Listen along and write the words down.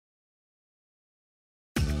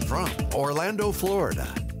from Orlando, Florida,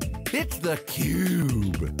 it's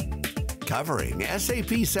theCUBE. Covering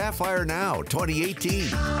SAP Sapphire Now 2018.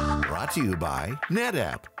 Brought to you by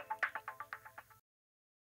NetApp.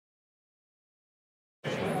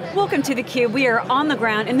 Welcome to theCUBE. We are on the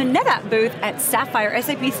ground in the NetApp booth at Sapphire,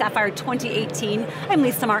 SAP Sapphire 2018. I'm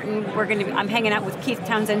Lisa Martin. I'm hanging out with Keith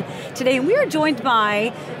Townsend today, and we are joined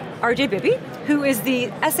by RJ Bibby, who is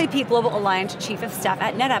the SAP Global Alliance Chief of Staff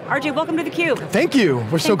at NetApp. RJ, welcome to theCUBE. Thank you.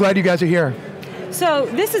 We're so glad you guys are here. So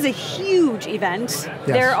this is a huge event. Yes.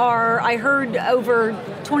 There are, I heard, over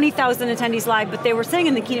 20,000 attendees live, but they were saying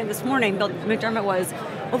in the keynote this morning, Bill McDermott was,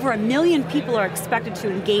 over 1 million people are expected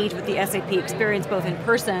to engage with the SAP experience both in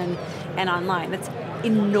person and online. That's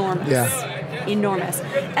enormous. Yeah. Enormous.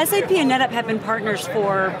 SAP and NetApp have been partners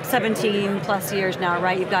for 17 plus years now,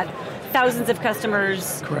 right? You've got thousands of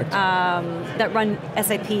customers that run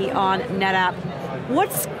SAP on NetApp.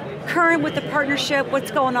 What's current with the partnership?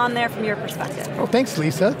 What's going on there from your perspective? Well, thanks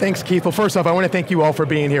Lisa, thanks Keith. Well, first off, I want to thank you all for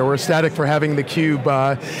being here. We're ecstatic for having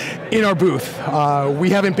theCUBE in our booth. We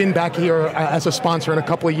haven't been back here as a sponsor in a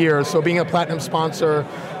couple of years, so being a platinum sponsor,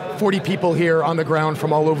 40 people here on the ground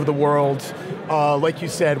from all over the world. Like you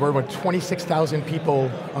said, we're about 26,000 people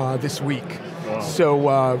this week. Wow.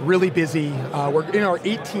 So really busy. We're in our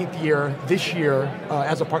 18th year this year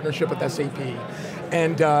as a partnership with SAP.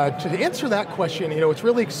 And to answer that question, it's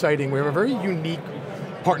really exciting. We have a very unique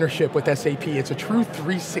partnership with SAP. It's a true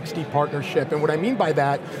 360 partnership, and what I mean by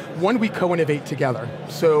that, one, we co-innovate together.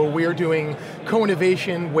 So we are doing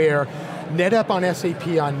co-innovation where NetApp on SAP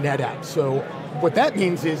on NetApp. So what that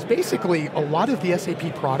means is basically a lot of the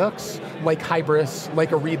SAP products, like Hybris,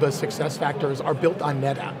 like Ariba, SuccessFactors, are built on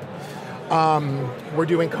NetApp. We're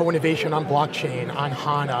doing co-innovation on blockchain, on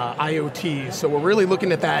HANA, IoT, so we're really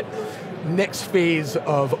looking at that next phase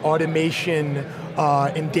of automation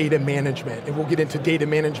and data management, and we'll get into data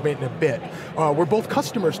management in a bit. We're both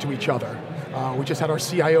customers to each other. We just had our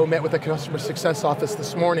CIO met with the Customer Success Office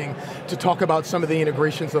this morning to talk about some of the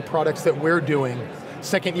integrations of products that we're doing.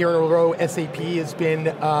 Second year in a row, SAP has been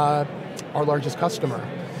our largest customer.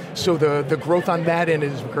 So the growth on that end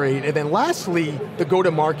is great. And then lastly, the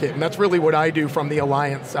go-to-market, and that's really what I do from the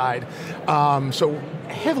Alliance side. So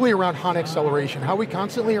heavily around HANA acceleration, how we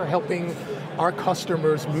constantly are helping our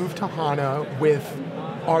customers move to HANA with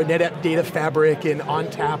our NetApp Data Fabric and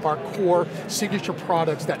ONTAP, our core signature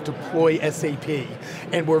products that deploy SAP.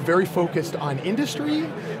 And we're very focused on industry,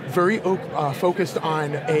 very focused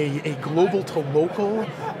on a global to local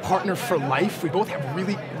partner for life. We both have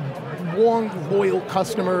really long, loyal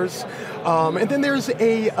customers. And then there's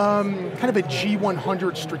a kind of a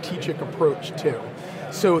G100 strategic approach too.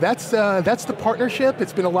 So that's the partnership.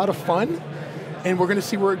 It's been a lot of fun, and we're going to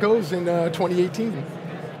see where it goes in 2018.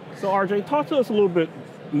 So RJ, talk to us a little bit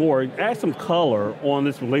more, add some color on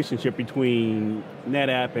this relationship between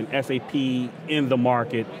NetApp and SAP in the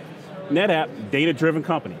market. NetApp, data-driven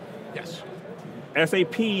company. Yes.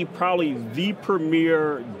 SAP, probably the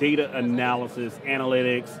premier data analysis,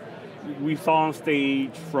 analytics. We saw on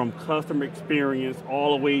stage from customer experience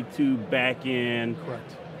all the way to back end.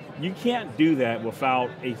 Correct. You can't do that without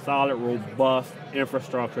a solid, robust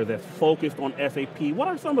infrastructure that's focused on SAP. What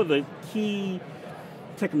are some of the key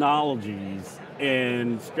technologies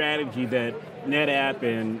and strategy that NetApp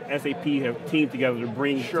and SAP have teamed together to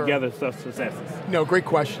bring together such successes? No, great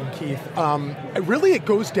question, Keith. Really it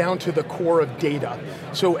goes down to the core of data.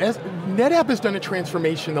 So as NetApp has done a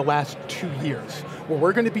transformation the last 2 years, where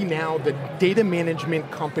we're going to be now the data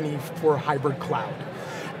management company for hybrid cloud.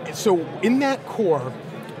 So in that core,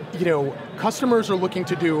 customers are looking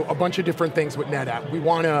to do a bunch of different things with NetApp. We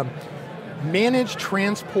want to manage,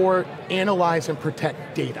 transport, analyze, and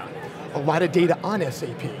protect data. A lot of data on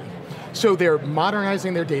SAP. So they're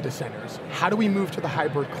modernizing their data centers. How do we move to the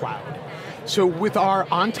hybrid cloud? So with our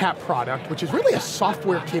ONTAP product, which is really a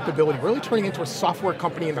software capability, really turning into a software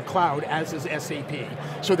company in the cloud, as is SAP.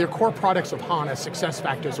 So their core products of HANA,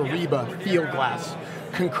 SuccessFactors, Ariba, Fieldglass,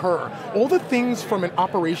 Concur, all the things from an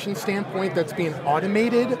operations standpoint that's being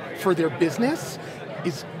automated for their business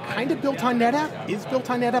is kind of built on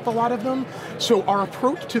NetApp, a lot of them. So our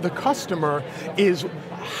approach to the customer is,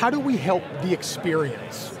 how do we help the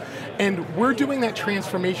experience? And we're doing that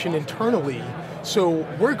transformation internally, so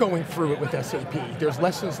we're going through it with SAP. There's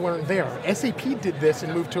lessons learned there. SAP did this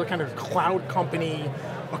and moved to a kind of cloud company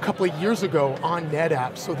a couple of years ago on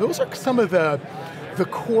NetApp. So those are some of the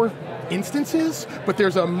core instances, but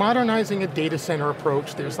there's a modernizing a data center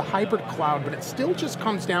approach, there's the hybrid cloud, but it still just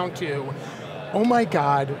comes down to, oh my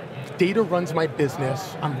God, data runs my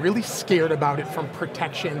business. I'm really scared about it from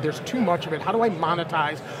protection. There's too much of it. How do I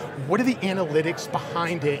monetize? What are the analytics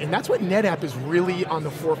behind it? And that's what NetApp is really on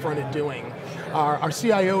the forefront of doing. Our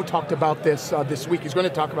CIO talked about this this week. He's going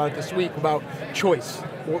to talk about it this week, about choice.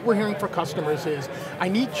 What we're hearing from customers is, I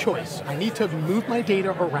need choice. I need to move my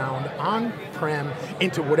data around on-prem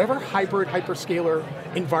into whatever hybrid hyperscaler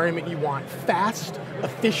environment you want, fast,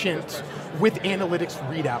 efficient, with analytics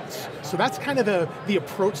readouts. So that's kind of the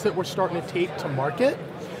approach that we're starting to take to market.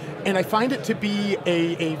 And I find it to be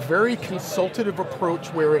a very consultative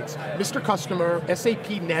approach where it's Mr. Customer, SAP,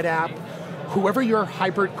 NetApp, whoever your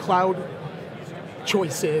hybrid cloud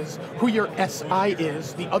choice is, who your SI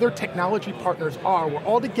is, the other technology partners are, we're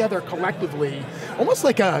all together collectively, almost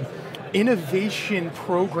like a innovation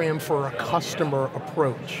program for a customer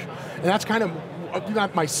approach. And that's kind of,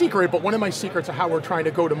 not my secret, but one of my secrets of how we're trying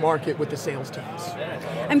to go to market with the sales teams.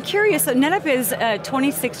 I'm curious, so NetApp is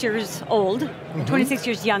 26 years old, 26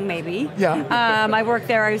 years young maybe. Yeah. I worked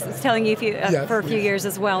there, I was telling you Yes, for a few years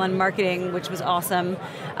as well in marketing, which was awesome.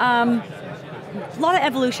 A lot of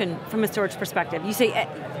evolution from a storage perspective. You say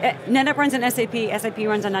NetApp runs on SAP, SAP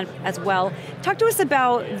runs on as well. Talk to us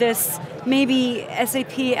about this, maybe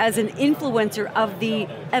SAP as an influencer of the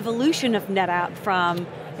evolution of NetApp from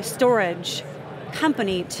a storage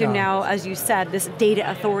company to now, as you said, this data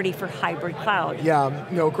authority for hybrid cloud. Yeah,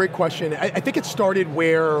 no, great question. I think it started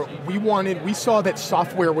where we saw that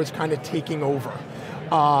software was kind of taking over.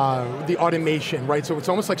 The automation, right? So it's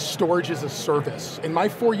almost like storage as a service. In my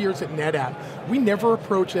 4 years at NetApp, we never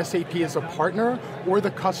approached SAP as a partner or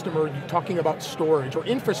the customer talking about storage or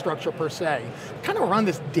infrastructure per se. Kind of around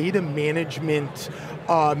this data management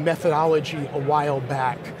methodology a while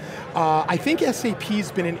back. I think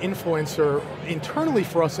SAP's been an influencer internally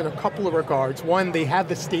for us in a couple of regards. One, they have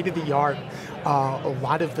the state-of-the-art, a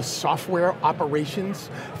lot of the software operations,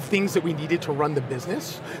 things that we needed to run the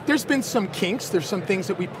business. There's been some kinks, there's some things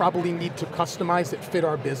that we probably need to customize that fit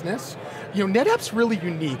our business. You know, NetApp's really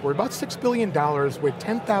unique. We're about $6 billion with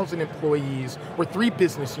 10,000 employees, we're 3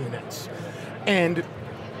 business units. And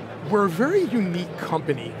we're a very unique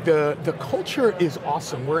company. The culture is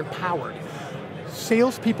awesome, we're empowered.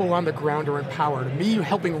 Salespeople on the ground are empowered. Me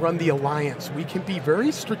helping run the alliance, we can be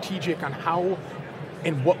very strategic on how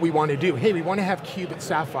and what we want to do. Hey, we want to have CUBE at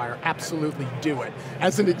Sapphire, absolutely do it,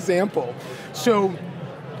 as an example. So,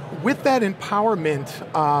 with that empowerment,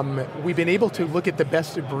 we've been able to look at the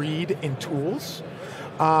best of breed in tools.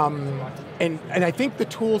 And I think the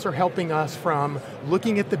tools are helping us from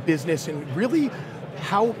looking at the business and really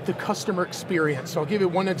how the customer experience. So I'll give you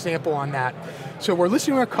one example on that. So we're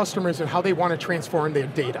listening to our customers and how they want to transform their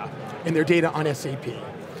data, and their data on SAP.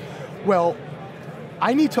 Well,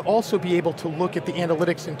 I need to also be able to look at the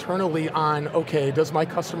analytics internally on, okay, does my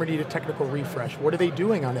customer need a technical refresh? What are they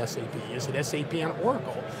doing on SAP? Is it SAP on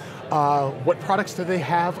Oracle? What products do they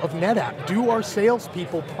have of NetApp? Do our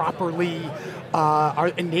salespeople properly are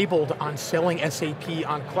enabled on selling SAP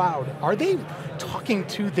on cloud? Are they talking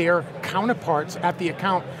to their counterparts at the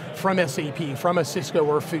account from SAP, from a Cisco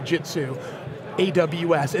or Fujitsu,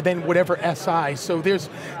 AWS, and then whatever SI? So there's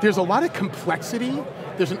a lot of complexity,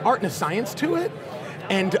 there's an art and a science to it,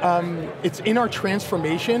 and it's in our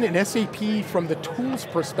transformation, and SAP from the tools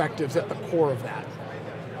perspective is at the core of that.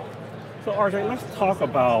 So RJ, let's talk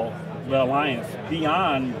about the alliance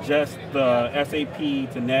beyond just the SAP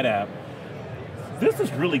to NetApp. This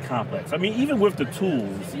is really complex. I mean, even with the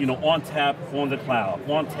tools, you know, on tap on the cloud,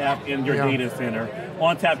 on tap in your data center,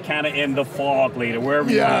 on tap kind of in the fog later,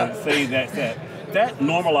 wherever you want to say that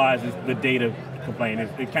normalizes the data complaint.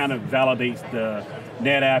 It kind of validates the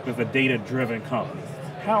NetApp as a data-driven company.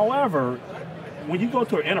 However, when you go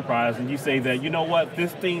to an enterprise and you say that, you know what,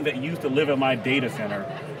 this thing that used to live in my data center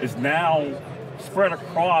is now spread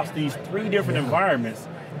across these 3 different environments,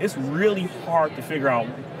 it's really hard to figure out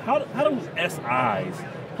how do SIs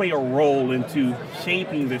play a role into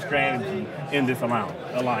shaping the strategy in this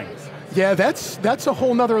alliance? Yeah, that's a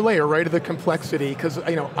whole nother layer, right, of the complexity, because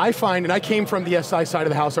I find, and I came from the SI side of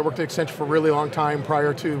the house, I worked at Accenture for a really long time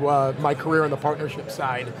prior to my career on the partnership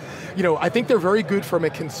side. I think they're very good from a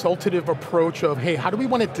consultative approach of, hey, how do we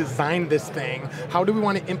want to design this thing? How do we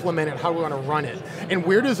want to implement it? How do we want to run it? And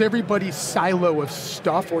where does everybody's silo of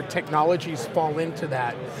stuff or technologies fall into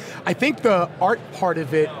that? I think the art part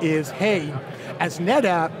of it is, hey, as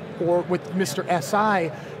NetApp or with Mr.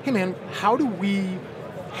 SI, hey man, how do we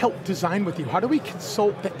help design with you? How do we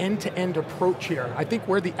consult the end-to-end approach here? I think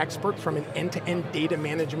we're the experts from an end-to-end data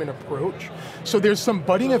management approach. So there's some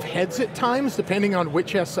butting of heads at times, depending on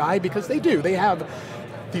which SI, because they have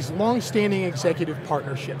these long-standing executive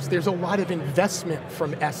partnerships. There's a lot of investment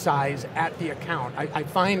from SIs at the account. I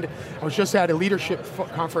was just at a leadership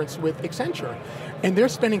conference with Accenture, and they're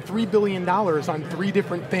spending $3 billion on 3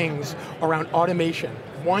 different things around automation.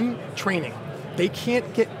 1, training. They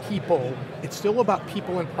can't get people, it's still about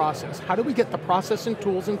people and process. How do we get the process and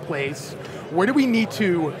tools in place? Where do we need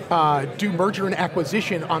to do merger and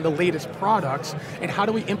acquisition on the latest products? And how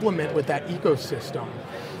do we implement with that ecosystem?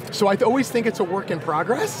 So I always think it's a work in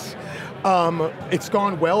progress. It's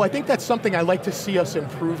gone well. I think that's something I'd like to see us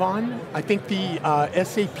improve on. I think the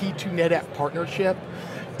SAP to NetApp partnership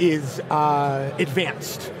is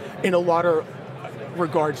advanced in a lot of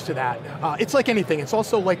regards to that. It's like anything. It's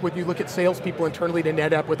also like when you look at salespeople internally to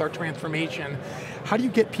NetApp with our transformation, how do you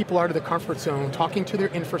get people out of the comfort zone, talking to their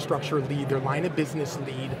infrastructure lead, their line of business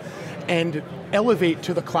lead, and elevate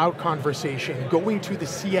to the cloud conversation, going to the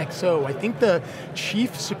CXO. I think the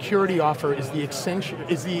chief security officer is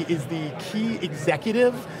the key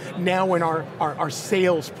executive now in our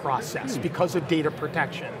sales process because of data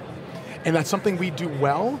protection. And that's something we do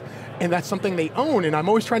well, and that's something they own, and I'm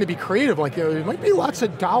always trying to be creative, like there might be lots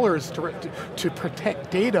of dollars to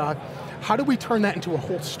protect data. How do we turn that into a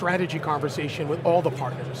whole strategy conversation with all the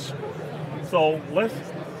partners? So let's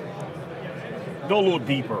go a little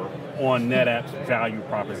deeper on NetApp's value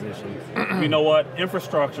proposition. You know what,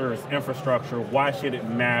 infrastructure is infrastructure, why should it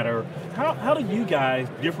matter? How do you guys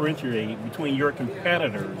differentiate between your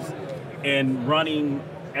competitors and running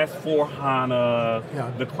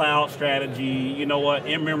S/4HANA, the cloud strategy, you know what,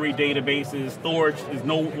 in-memory databases, storage is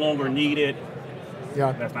no longer needed?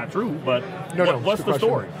 Yeah. That's not true, but what's the question.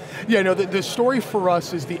 story? Yeah, no, the story for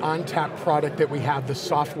us is the ONTAP product that we have, the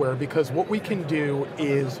software, because what we can do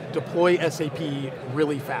is deploy SAP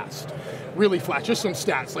really fast. Really flat, just some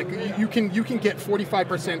stats, like you can get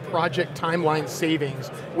 45% project timeline savings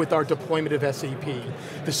with our deployment of SAP.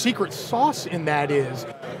 The secret sauce in that is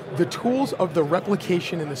the tools of the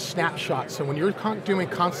replication and the snapshots. So when you're doing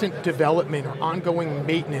constant development or ongoing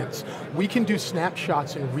maintenance, we can do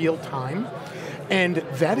snapshots in real time. And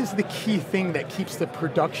that is the key thing that keeps the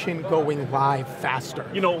production going live faster.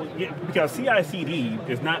 You know, because CI/CD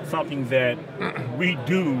is not something that we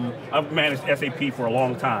do. I've managed SAP for a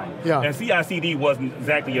long time. Yeah. And CI/CD wasn't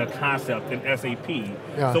exactly a concept in SAP.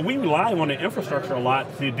 Yeah. So we rely on the infrastructure a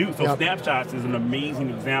lot to do. So snapshots is an amazing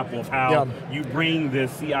example of how you bring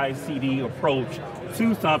this CI/CD approach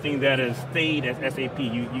to something that has stayed as SAP.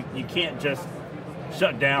 You can't just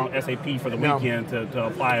shut down SAP for the weekend to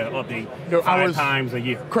apply an update 5 times a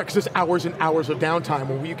year. Correct, because there's hours and hours of downtime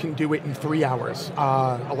where you can do it in 3 hours.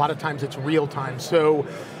 A lot of times it's real time. So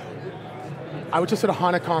I was just at a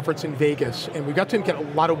HANA conference in Vegas, and we got to get a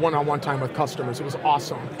lot of one-on-one time with customers. It was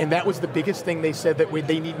awesome. And that was the biggest thing they said that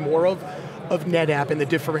they need more of NetApp, and the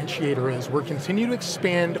differentiator is we're continuing to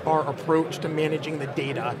expand our approach to managing the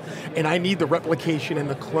data, and I need the replication and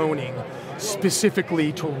the cloning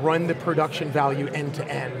specifically to run the production value end to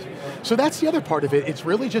end. So that's the other part of it. It's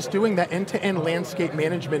really just doing that end-to-end landscape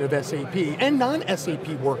management of SAP and non-SAP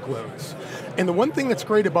workloads. And the one thing that's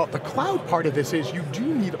great about the cloud part of this is you do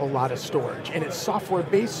need a lot of storage, and it's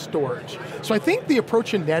software-based storage. So I think the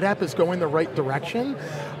approach in NetApp is going the right direction.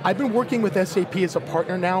 I've been working with SAP as a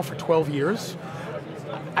partner now for 12 years.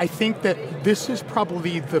 I think that this is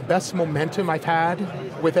probably the best momentum I've had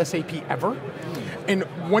with SAP ever. And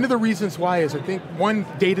one of the reasons why is, I think, one,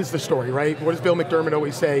 data's the story, right? What does Bill McDermott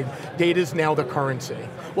always say? Data's now the currency.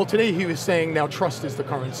 Well, today he was saying now trust is the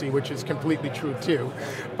currency, which is completely true too.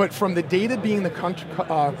 But from the data being the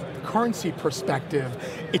currency perspective,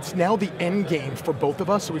 it's now the end game for both of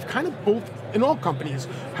us. So we've kind of both, in all companies,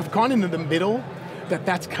 have gone into the middle.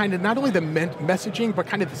 That's kind of not only the messaging, but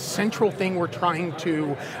kind of the central thing we're trying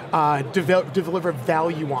to deliver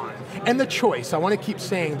value on. And the choice, I want to keep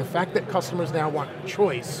saying, the fact that customers now want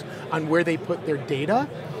choice on where they put their data,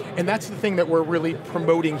 and that's the thing that we're really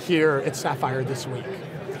promoting here at Sapphire this week.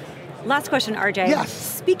 Last question, RJ. Yes.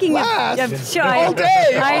 Speaking of choice. All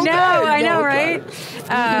day, I know, right?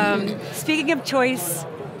 Speaking of choice,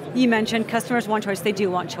 you mentioned customers want choice, they do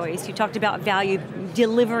want choice. You talked about value,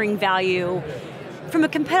 delivering value. From a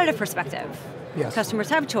competitive perspective, customers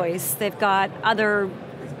have choice. They've got other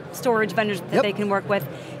storage vendors that they can work with.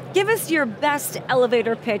 Give us your best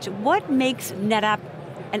elevator pitch. What makes NetApp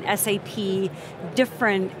and SAP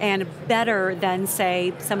different and better than,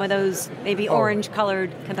 say, some of those maybe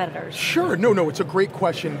orange-colored competitors? Sure, no, it's a great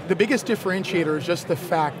question. The biggest differentiator is just the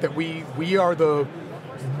fact that we are the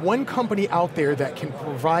one company out there that can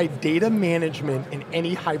provide data management in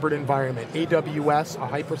any hybrid environment. AWS, a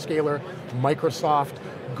hyperscaler, Microsoft,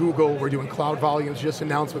 Google, we're doing cloud volumes, just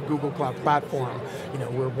announced with Google Cloud Platform. You know,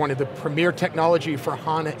 we're one of the premier technology for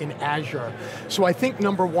HANA in Azure. So I think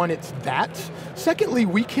number one, it's that. Secondly,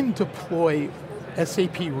 we can deploy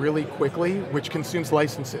SAP really quickly, which consumes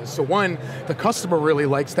licenses. So one, the customer really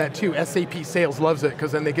likes that too. SAP sales loves it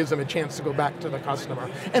because then it gives them a chance to go back to the customer.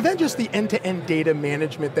 And then just the end-to-end data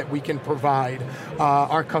management that we can provide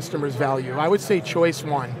our customers value. I would say choice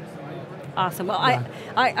one. Awesome. Well, yeah.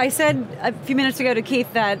 I said a few minutes ago to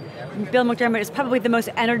Keith that Bill McDermott is probably the most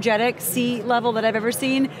energetic C-level that I've ever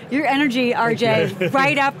seen. Your energy, RJ,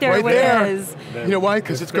 right up there right with there. his. You know why?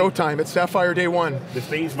 Because it's go time. It's Sapphire Day 1. The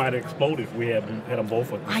stage might have exploded if we had them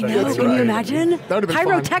both at the I same know, time. can you imagine? That would have been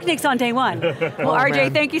Pyrotechnics on day one. Well, RJ,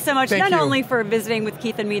 man. thank you so much, Thank not you. only for visiting with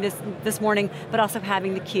Keith and me this morning, but also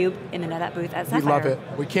having theCUBE in the NetApp booth at Sapphire. We love it.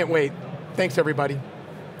 We can't wait. Thanks, everybody.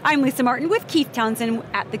 I'm Lisa Martin with Keith Townsend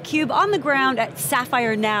at theCUBE on the ground at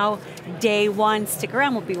Sapphire Now, day one. Stick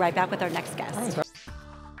around, we'll be right back with our next guest.